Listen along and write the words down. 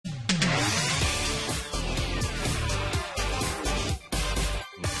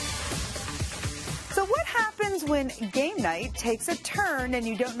when game night takes a turn and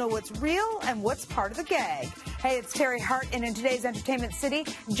you don't know what's real and what's part of the gag. Hey, it's Terry Hart, and in today's Entertainment City,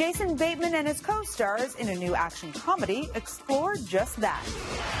 Jason Bateman and his co-stars in a new action comedy explore just that.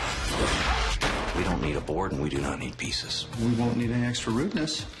 We don't need a board, and we do not need pieces. We won't need any extra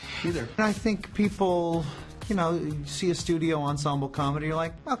rudeness either. I think people, you know, you see a studio ensemble comedy, you're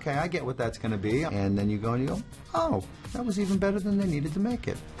like, okay, I get what that's going to be. And then you go and you go, oh, that was even better than they needed to make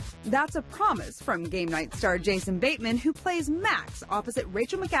it. That's a promise from Game Night star Jason Bateman, who plays Max opposite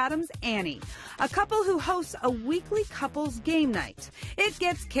Rachel McAdams' Annie, a couple who hosts a weekly couples game night. It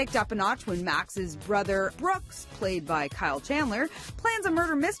gets kicked up a notch when Max's brother, Brooks, played by Kyle Chandler, plans a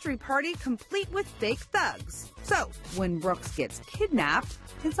murder mystery party complete with fake thugs. So, when Brooks gets kidnapped,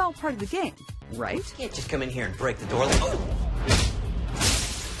 it's all part of the game, right? You can't just come in here and break the door like, oh!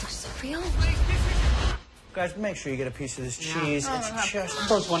 Is it real? Guys, make sure you get a piece of this cheese. It's just...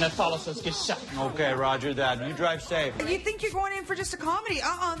 First one that follows us gets shot. Okay, roger that. You drive safe. You think you're going in for just a comedy?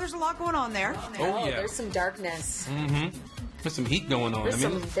 There's a lot going on there. Oh, yeah. There's some darkness. Mm-hmm. There's some heat going on.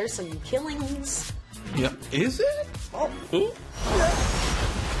 There's some killings. Yeah. Is it? Oh. Ooh.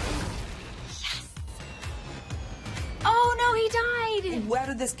 Oh, no, he died. Out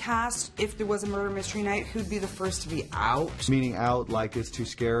of this cast, if there was a murder mystery night, who'd be the first to be out? Meaning out like it's too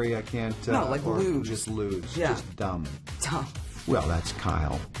scary, I can't... No, like or lose. Just lose. Yeah. Just dumb. Dumb. Well, that's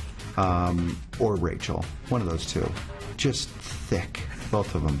Kyle. Or Rachel. One of those two. Just thick.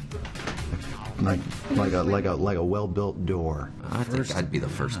 Both of them. Like a well-built door. I think I'd be the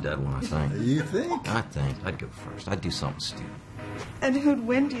first dead one, I think. You think? I think. I'd go first. I'd do something stupid. And who'd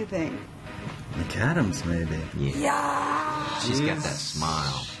win, do you think? McAdams, maybe. Yeah! She's got that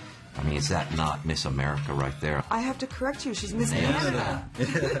smile. I mean, is that not Miss America right there? I have to correct you. She's Miss Canada.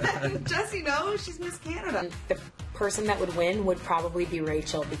 Jesse knows she's Miss Canada. The person that would win would probably be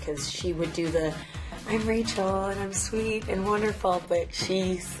Rachel, because she would do the, I'm Rachel and I'm sweet and wonderful, but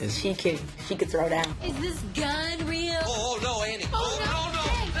she could throw down. Is this gun real? Oh, no, Annie.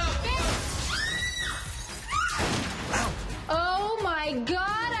 Oh my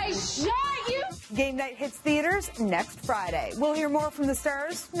God, I shot you! Game Night hits theaters next Friday. We'll hear more from the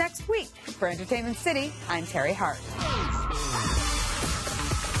stars next week. For Entertainment City, I'm Terry Hart.